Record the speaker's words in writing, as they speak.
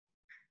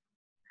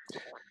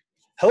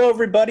Hello,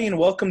 everybody, and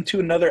welcome to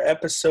another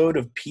episode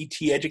of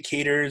PT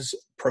Educators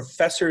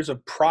Professors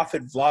of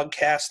Profit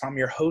Vlogcast. I'm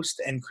your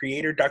host and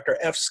creator, Dr.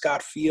 F.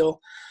 Scott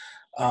Fiel.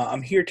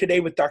 I'm here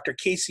today with Dr.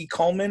 Casey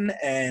Coleman,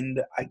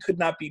 and I could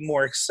not be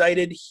more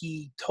excited.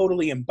 He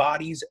totally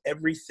embodies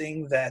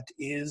everything that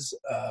is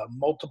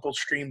multiple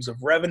streams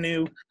of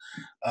revenue.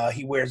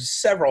 He wears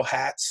several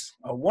hats.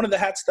 One of the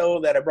hats,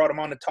 though, that I brought him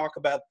on to talk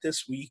about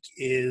this week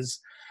is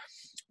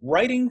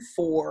writing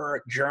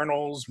for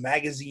journals,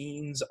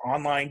 magazines,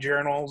 online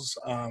journals.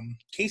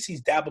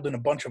 Casey's dabbled in a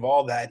bunch of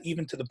all that,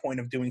 even to the point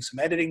of doing some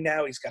editing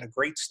now. He's got a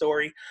great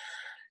story.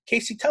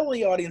 Casey, tell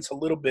the audience a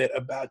little bit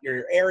about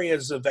your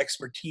areas of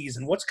expertise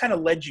and what's kind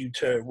of led you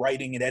to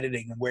writing and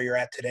editing and where you're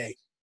at today.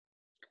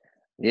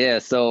 Yeah,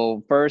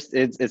 so first,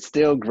 it's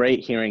still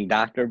great hearing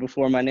doctor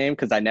before my name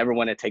because I never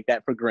want to take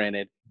that for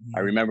granted. I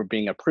remember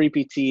being a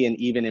pre-PT and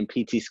even in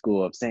PT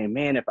school of saying,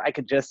 man, if I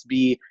could just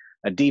be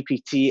a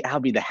DPT, I'll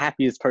be the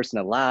happiest person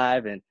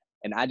alive. And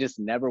I just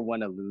never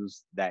want to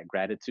lose that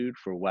gratitude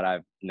for what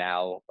I've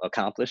now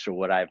accomplished or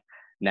what I've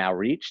now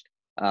reached.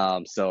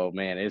 So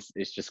man,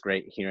 it's just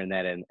great hearing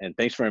that. And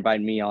thanks for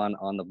inviting me on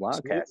the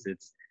Vlogcast.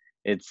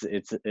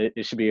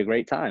 It should be a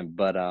great time.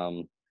 But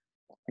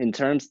in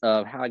terms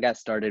of how I got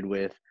started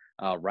with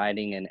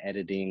writing and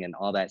editing and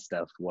all that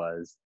stuff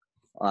was,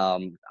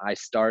 I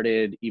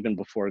started even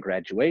before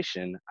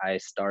graduation.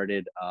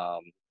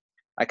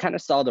 I kind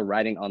of saw the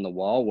writing on the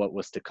wall, what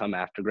was to come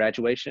after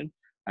graduation.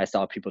 I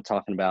saw people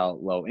talking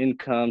about low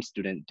income,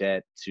 student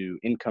debt to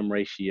income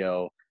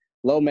ratio,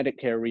 low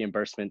Medicare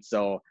reimbursement.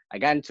 So I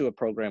got into a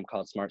program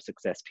called Smart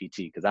Success PT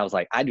because I was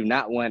like, I do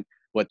not want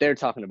what they're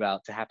talking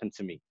about to happen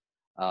to me.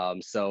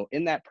 So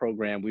in that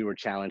program, we were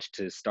challenged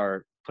to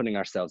start putting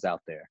ourselves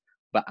out there,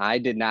 but I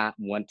did not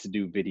want to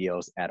do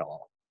videos at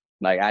all.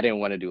 Like I didn't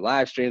want to do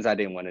live streams. I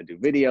didn't want to do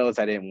videos.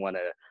 I didn't want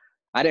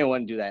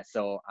to do that.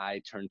 So I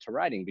turned to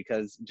writing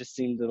because it just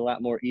seemed a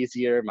lot more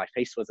easier. My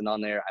face wasn't on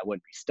there. I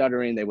wouldn't be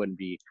stuttering. They wouldn't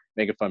be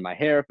making fun of my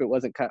hair if it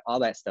wasn't cut, all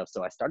that stuff.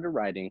 So I started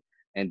writing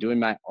and doing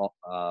my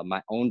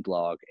own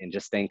blog and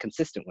just staying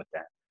consistent with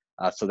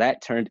that. So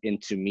that turned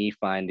into me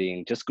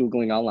just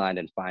Googling online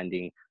and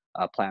finding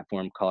a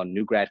platform called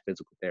New Grad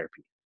Physical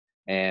Therapy.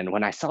 And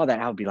when I saw that,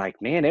 I would be like,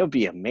 man, it would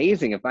be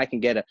amazing if I can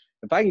get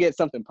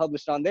something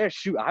published on there.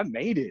 Shoot, I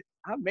made it,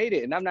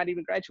 and I'm not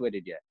even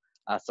graduated yet.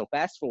 So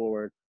fast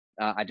forward,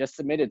 I just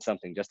submitted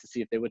something just to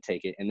see if they would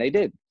take it, and they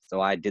did.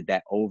 So I did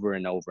that over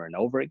and over and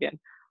over again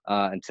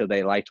until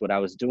they liked what I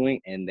was doing,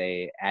 and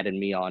they added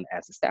me on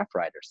as a staff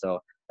writer. So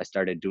I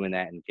started doing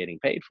that and getting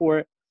paid for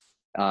it.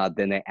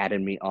 Then they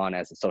added me on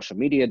as a social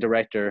media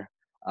director,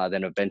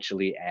 then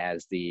eventually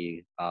as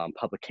the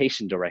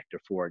publication director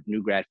for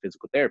New Grad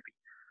Physical Therapy.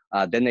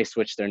 Then they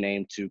switched their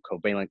name to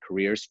Covalent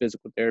Careers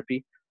Physical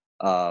Therapy.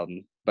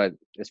 But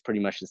it's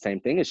pretty much the same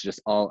thing. It's just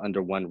all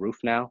under one roof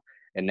now.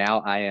 And now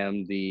I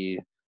am the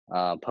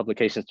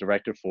publications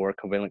director for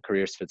Covalent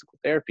Careers Physical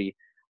Therapy.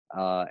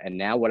 And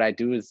now what I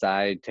do is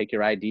I take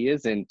your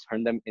ideas and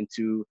turn them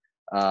into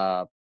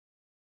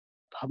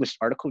published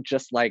article,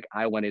 just like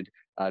I wanted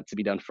to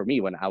be done for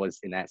me when I was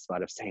in that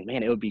spot of saying,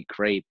 man, it would be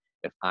great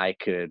if I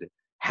could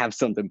have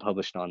something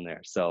published on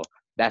there. So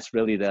that's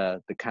really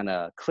the kind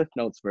of Cliff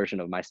Notes version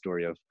of my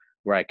story of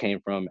where I came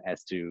from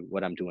as to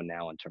what I'm doing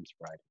now in terms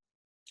of writing.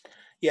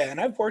 Yeah,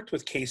 and I've worked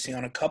with Casey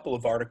on a couple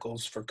of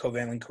articles for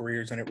Covalent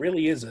Careers, and it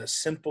really is a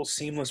simple,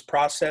 seamless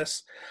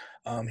process.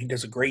 He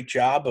does a great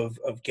job of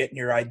getting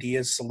your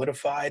ideas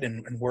solidified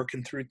and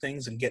working through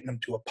things and getting them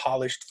to a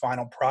polished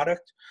final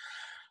product.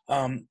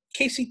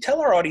 Casey,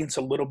 tell our audience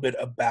a little bit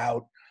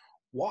about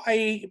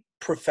why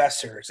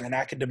professors and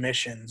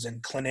academicians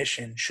and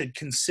clinicians should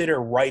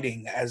consider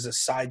writing as a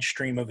side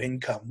stream of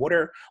income. What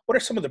are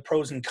some of the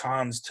pros and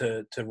cons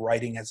to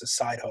writing as a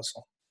side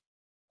hustle?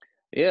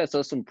 Yeah,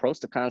 so some pros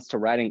to cons to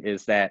writing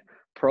is that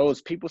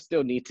people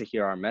still need to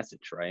hear our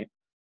message, right?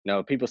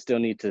 People still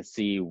need to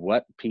see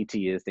what PT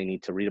is. They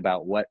need to read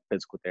about what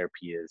physical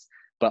therapy is.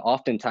 But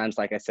oftentimes,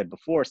 like I said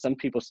before, some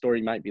people's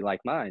story might be like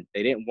mine.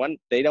 They don't want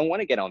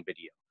to get on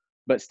video,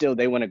 but still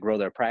they want to grow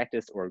their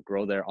practice or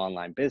grow their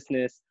online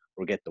business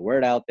or get the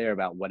word out there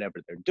about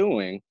whatever they're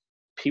doing.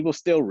 People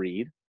still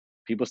read,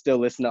 people still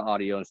listen to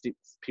audio, and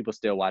people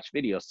still watch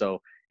video.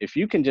 So if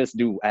you can just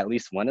do at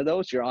least one of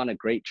those, you're on a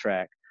great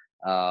track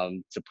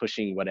to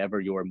pushing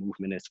whatever your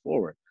movement is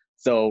forward.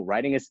 So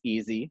writing is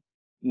easy,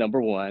 number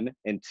one,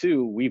 and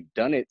two, we've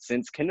done it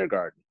since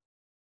kindergarten.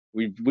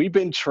 We've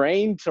been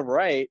trained to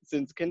write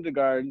since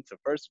kindergarten to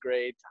first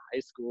grade to high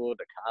school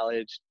to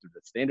college to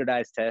the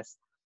standardized tests.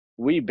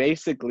 We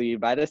basically,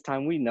 by this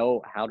time, we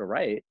know how to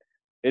write.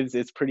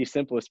 It's pretty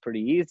simple. It's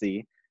pretty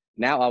easy.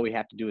 Now all we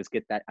have to do is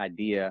get that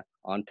idea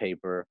on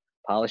paper,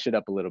 polish it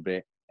up a little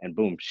bit, and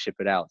boom, ship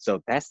it out.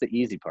 So that's the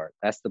easy part.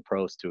 That's the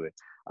pros to it.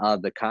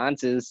 The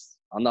cons is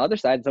on the other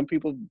side, some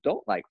people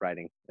don't like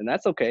writing, and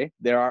that's okay.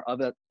 There are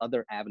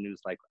other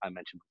avenues, like I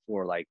mentioned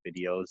before, like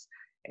videos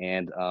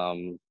and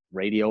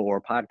radio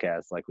or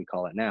podcasts, like we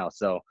call it now.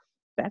 So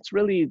that's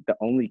really the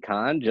only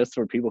con, just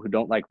for people who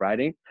don't like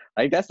writing.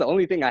 Like that's the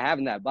only thing I have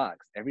in that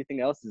box.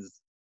 Everything else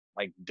is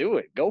like do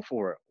it, go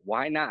for it.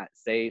 Why not?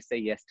 Say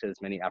yes to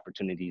as many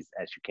opportunities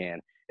as you can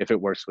if it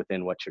works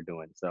within what you're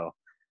doing. So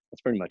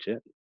that's pretty much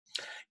it.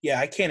 Yeah,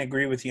 I can't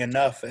agree with you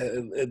enough.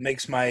 It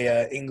makes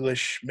my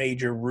English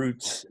major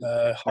roots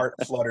heart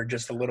flutter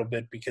just a little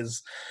bit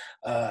because,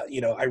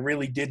 I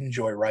really did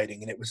enjoy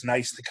writing, and it was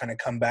nice to kind of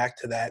come back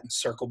to that and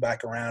circle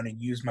back around and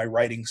use my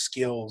writing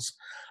skills,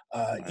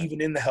 Right.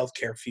 even in the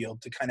healthcare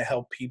field, to kind of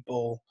help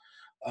people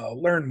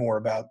learn more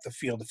about the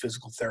field of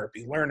physical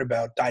therapy, learn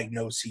about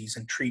diagnoses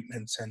and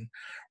treatments, and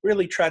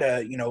really try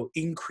to,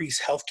 increase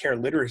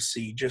healthcare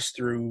literacy just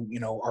through,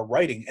 our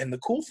writing. And the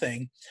cool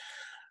thing,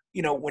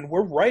 when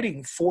we're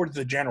writing for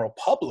the general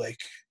public,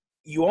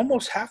 you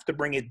almost have to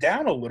bring it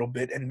down a little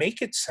bit and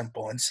make it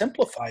simple and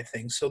simplify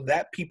things so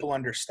that people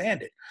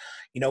understand it.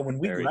 When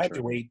we Very true.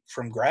 graduate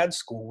from grad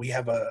school, we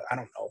have I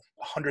don't know,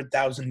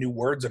 100,000 new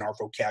words in our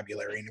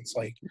vocabulary. And it's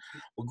like,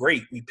 well,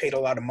 great. We paid a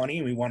lot of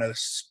money. We want to,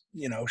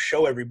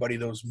 show everybody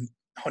those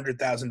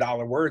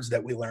 $100,000 words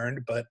that we learned.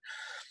 But,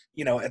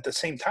 at the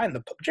same time,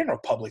 the general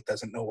public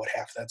doesn't know what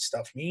half that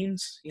stuff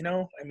means.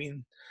 I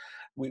mean,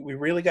 we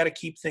really got to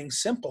keep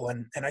things simple.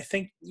 And I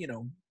think,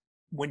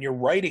 when you're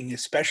writing,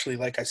 especially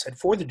like I said,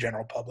 for the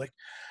general public,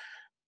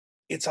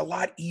 it's a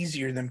lot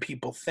easier than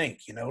people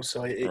think,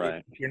 so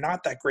Right. if you're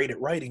not that great at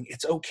writing,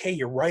 it's okay.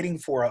 You're writing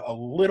for a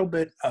little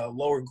bit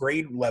lower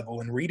grade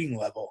level and reading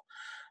level,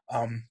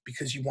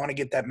 because you want to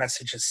get that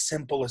message as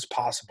simple as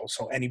possible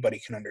so anybody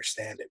can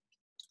understand it.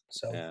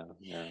 So Yeah,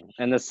 yeah.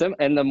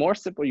 And the more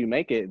simple you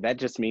make it, that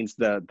just means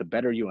the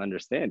better you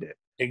understand it.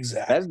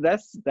 exactly.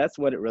 That's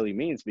what it really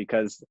means,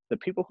 because the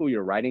people who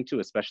you're writing to,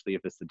 especially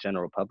if it's the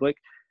general public,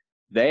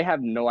 they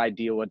have no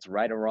idea what's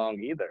right or wrong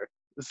either.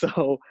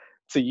 So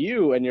to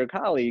you and your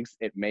colleagues,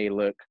 it may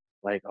look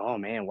like, oh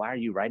man, why are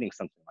you writing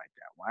something like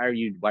that? Why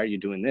are you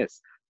doing this?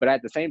 But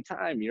at the same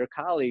time, your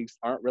colleagues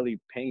aren't really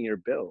paying your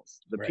bills.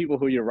 The Right. people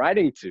who you're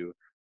writing to,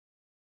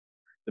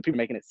 the people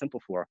making it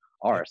simple for,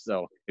 Yep. are.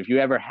 So if you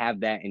ever have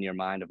that in your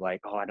mind of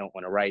like, oh, I don't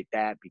want to write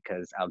that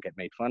because I'll get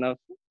made fun of,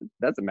 it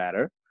doesn't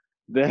matter.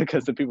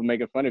 Because the people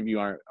making fun of you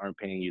aren't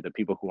paying you. The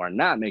people who are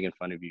not making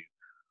fun of you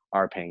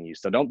are paying you.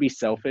 So don't be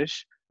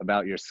selfish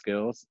about your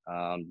skills.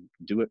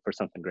 Do it for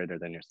something greater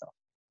than yourself.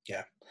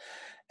 Yeah.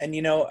 And,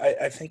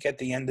 I think at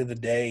the end of the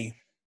day,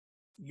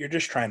 you're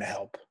just trying to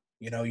help.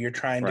 You're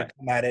trying to Right.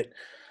 come at it,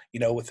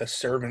 with a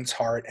servant's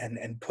heart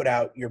and put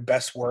out your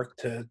best work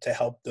to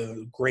help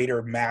the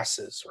greater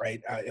masses,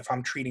 right? If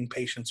I'm treating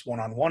patients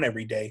one-on-one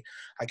every day,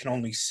 I can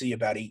only see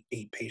about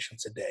eight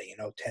patients a day,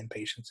 10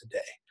 patients a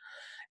day.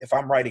 If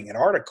I'm writing an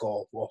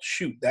article, well,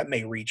 shoot, that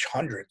may reach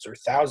hundreds or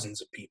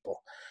thousands of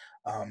people.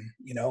 And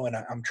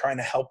I'm trying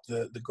to help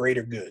the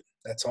greater good.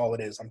 That's all it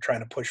is. I'm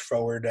trying to push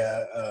forward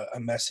a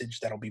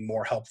message that'll be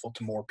more helpful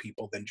to more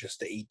people than just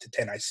the 8 to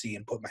 10 I see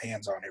and put my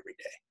hands on every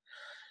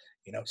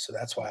day. So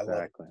that's why I love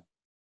it. Exactly.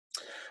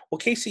 Well,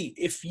 Casey,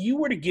 if you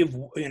were to give,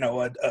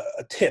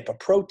 a tip, a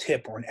pro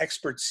tip or an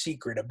expert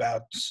secret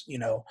about,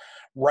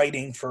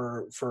 writing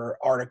for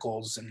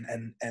articles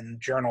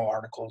and journal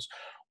articles,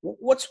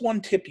 what's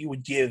one tip you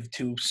would give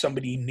to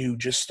somebody new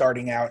just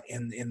starting out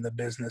in the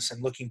business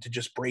and looking to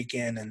just break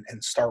in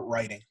and start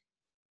writing?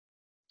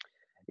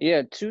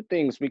 Yeah, two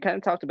things. We kind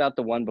of talked about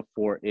the one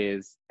before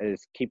is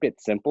keep it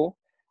simple.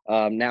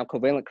 Now,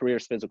 Covalent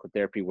Careers Physical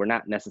Therapy, we're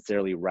not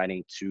necessarily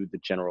writing to the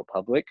general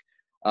public.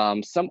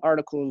 Some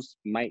articles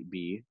might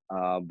be,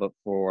 but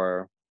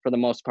for the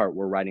most part,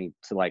 we're writing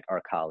to like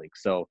our colleagues.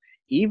 So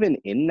even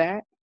in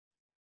that,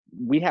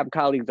 we have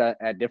colleagues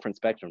at different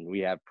spectrums. We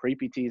have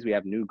pre-PTs, we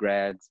have new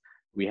grads,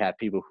 we have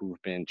people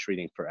who've been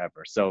treating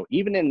forever. So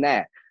even in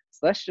that,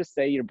 so let's just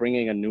say you're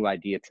bringing a new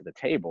idea to the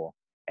table.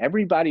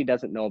 Everybody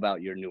doesn't know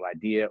about your new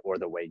idea or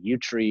the way you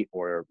treat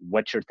or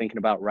what you're thinking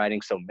about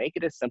writing. So make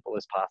it as simple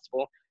as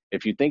possible.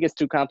 If you think it's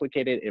too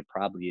complicated, it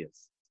probably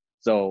is.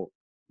 So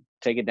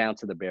take it down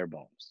to the bare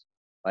bones.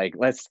 Like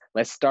let's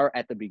start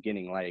at the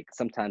beginning. Like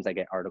sometimes I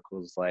get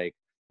articles like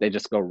they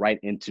just go right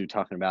into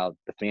talking about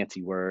the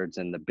fancy words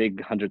and the big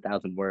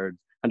 100,000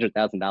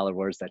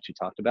 words that you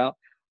talked about.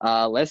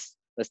 Let's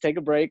take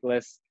a break.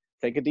 Let's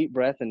take a deep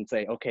breath and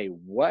say, okay,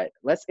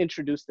 let's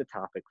introduce the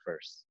topic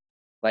first.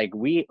 Like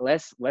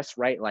let's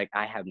write like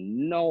I have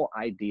no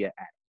idea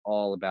at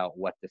all about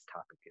what this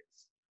topic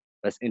is.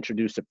 Let's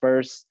introduce it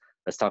first.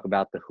 Let's talk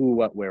about the who,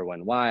 what, where,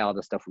 when, why, all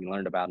the stuff we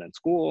learned about in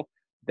school.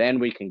 Then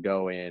we can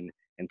go in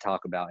and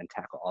talk about and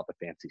tackle all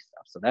the fancy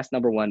stuff. So that's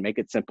number one. Make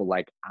it simple.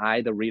 Like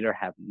I, the reader,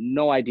 have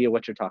no idea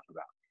what you're talking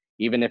about.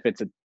 Even if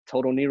it's a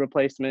total knee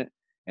replacement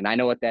and I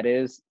know what that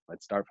is,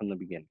 let's start from the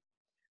beginning.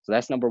 So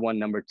that's number one.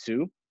 Number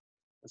two,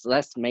 so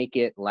let's make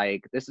it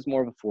like, this is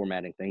more of a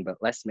formatting thing, but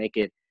let's make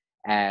it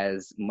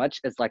as much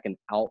as like an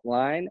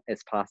outline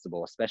as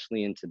possible,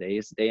 especially in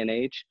today's day and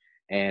age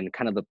and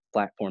kind of the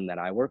platform that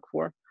I work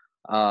for.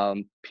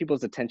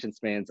 People's attention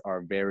spans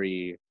are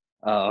very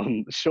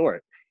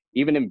short,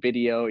 even in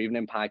video, even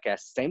in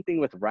podcasts. Same thing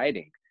with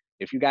writing.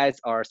 If you guys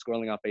are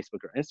scrolling on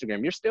Facebook or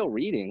Instagram, you're still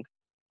reading.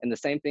 And the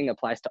same thing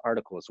applies to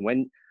articles.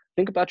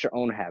 Think about your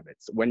own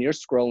habits. When you're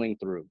scrolling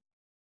through,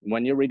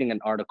 when you're reading an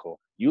article,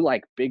 you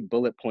like big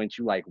bullet points,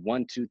 you like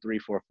 1, 2, 3,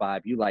 4,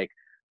 5, you like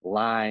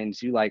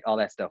lines, you like all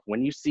that stuff.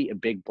 When you see a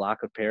big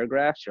block of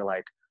paragraphs, you're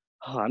like,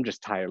 oh, I'm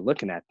just tired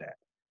looking at that.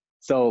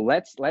 So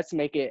let's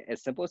make it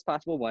as simple as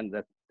possible.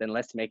 Then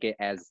let's make it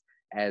as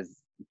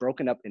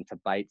broken up into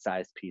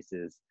bite-sized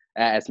pieces,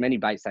 as many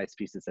bite-sized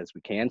pieces as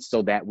we can,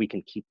 so that we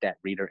can keep that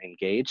reader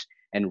engaged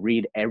and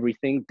read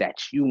everything that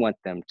you want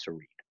them to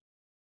read.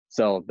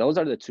 So those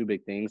are the two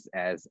big things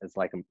as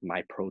like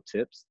my pro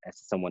tips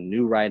as someone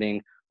new writing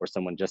or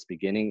someone just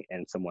beginning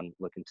and someone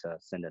looking to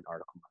send an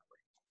article my way.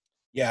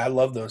 Yeah, I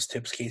love those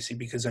tips, Casey,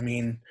 because I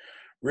mean,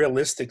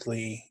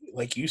 realistically,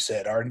 like you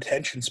said, our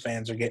attention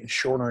spans are getting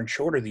shorter and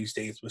shorter these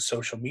days with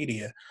social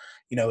media.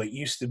 It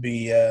used to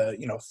be,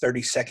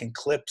 30-second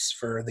clips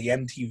for the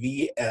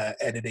MTV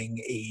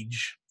editing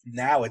age.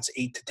 Now it's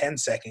 8 to 10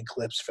 second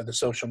clips for the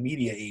social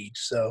media age.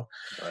 So,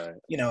 Right.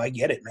 I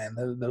get it, man.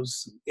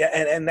 Those, yeah,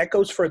 and that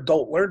goes for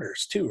adult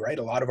learners too, right?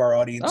 A lot of our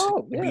audience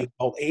Oh to be yeah,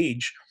 adult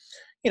age,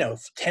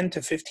 10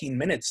 to 15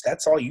 minutes,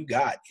 that's all you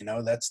got.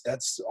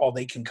 That's all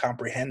they can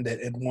comprehend it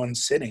in one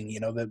sitting,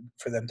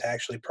 for them to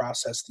actually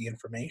process the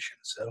information.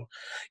 So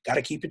got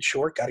to keep it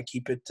short, got to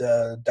keep it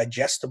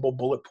digestible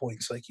bullet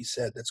points, like you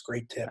said. That's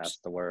great that's tips.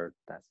 the word.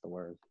 That's the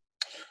word.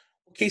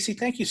 Casey,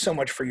 thank you so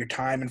much for your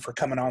time and for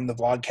coming on the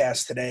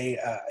vlogcast today.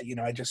 I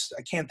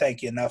can't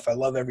thank you enough. I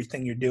love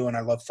everything you're doing.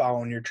 I love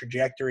following your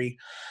trajectory.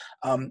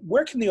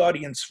 Where can the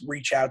audience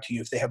reach out to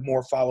you if they have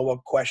more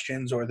follow-up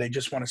questions or they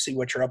just want to see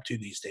what you're up to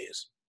these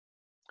days?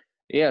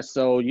 Yeah,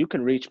 so you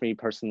can reach me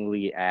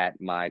personally at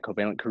my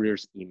Covalent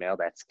Careers email.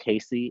 That's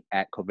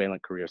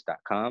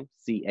Casey@covalentcareers.com,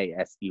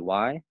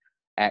 CASEY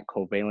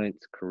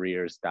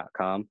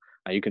 @covalentcareers.com.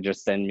 You can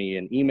just send me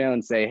an email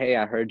and say, hey,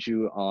 I heard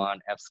you on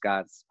F.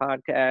 Scott's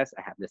podcast.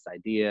 I have this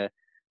idea.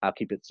 I'll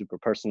keep it super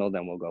personal.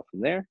 Then we'll go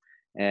from there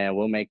and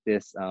we'll make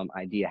this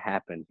idea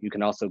happen. You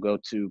can also go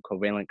to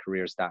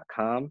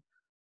covalentcareers.com,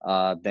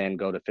 then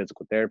go to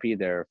physical therapy,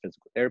 their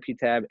physical therapy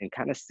tab, and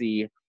kind of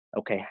see,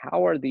 okay,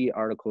 how are the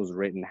articles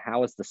written?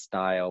 How is the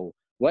style?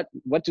 What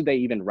do they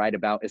even write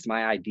about? Is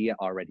my idea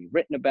already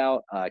written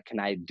about? Can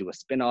I do a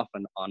spinoff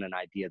on an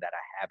idea that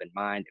I have in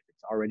mind if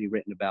it's already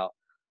written about?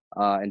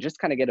 And just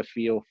kind of get a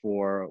feel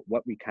for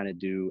what we kind of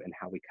do and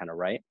how we kind of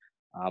write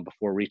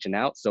before reaching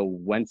out. So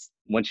once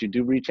you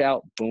do reach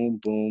out, boom,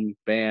 boom,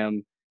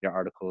 bam, your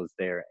article is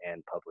there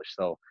and published.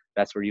 So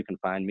that's where you can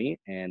find me,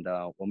 and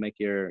we'll make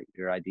your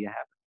idea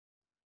happen.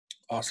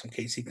 Awesome,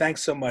 Casey.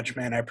 Thanks so much,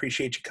 man. I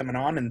appreciate you coming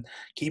on and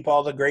keep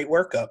all the great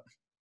work up.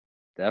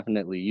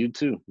 Definitely. You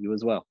too. You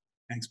as well.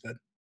 Thanks, bud.